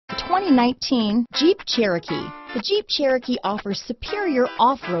2019 Jeep Cherokee. The Jeep Cherokee offers superior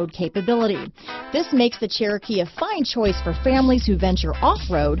off-road capability. This makes the Cherokee a fine choice for families who venture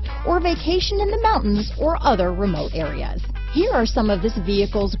off-road or vacation in the mountains or other remote areas. Here are some of this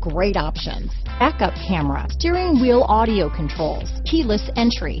vehicle's great options: backup camera, steering wheel audio controls, keyless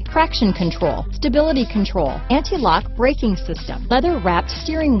entry, traction control, stability control, anti-lock braking system, leather-wrapped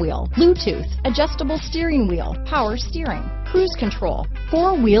steering wheel, Bluetooth, adjustable steering wheel, power steering, cruise control,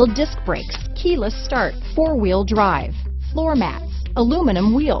 four-wheel disc brakes, keyless start, four-wheel drive, floor mats,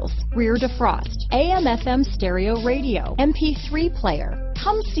 aluminum wheels, rear defrost, AM/FM stereo radio, MP3 player.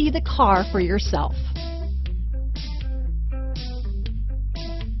 Come see the car for yourself.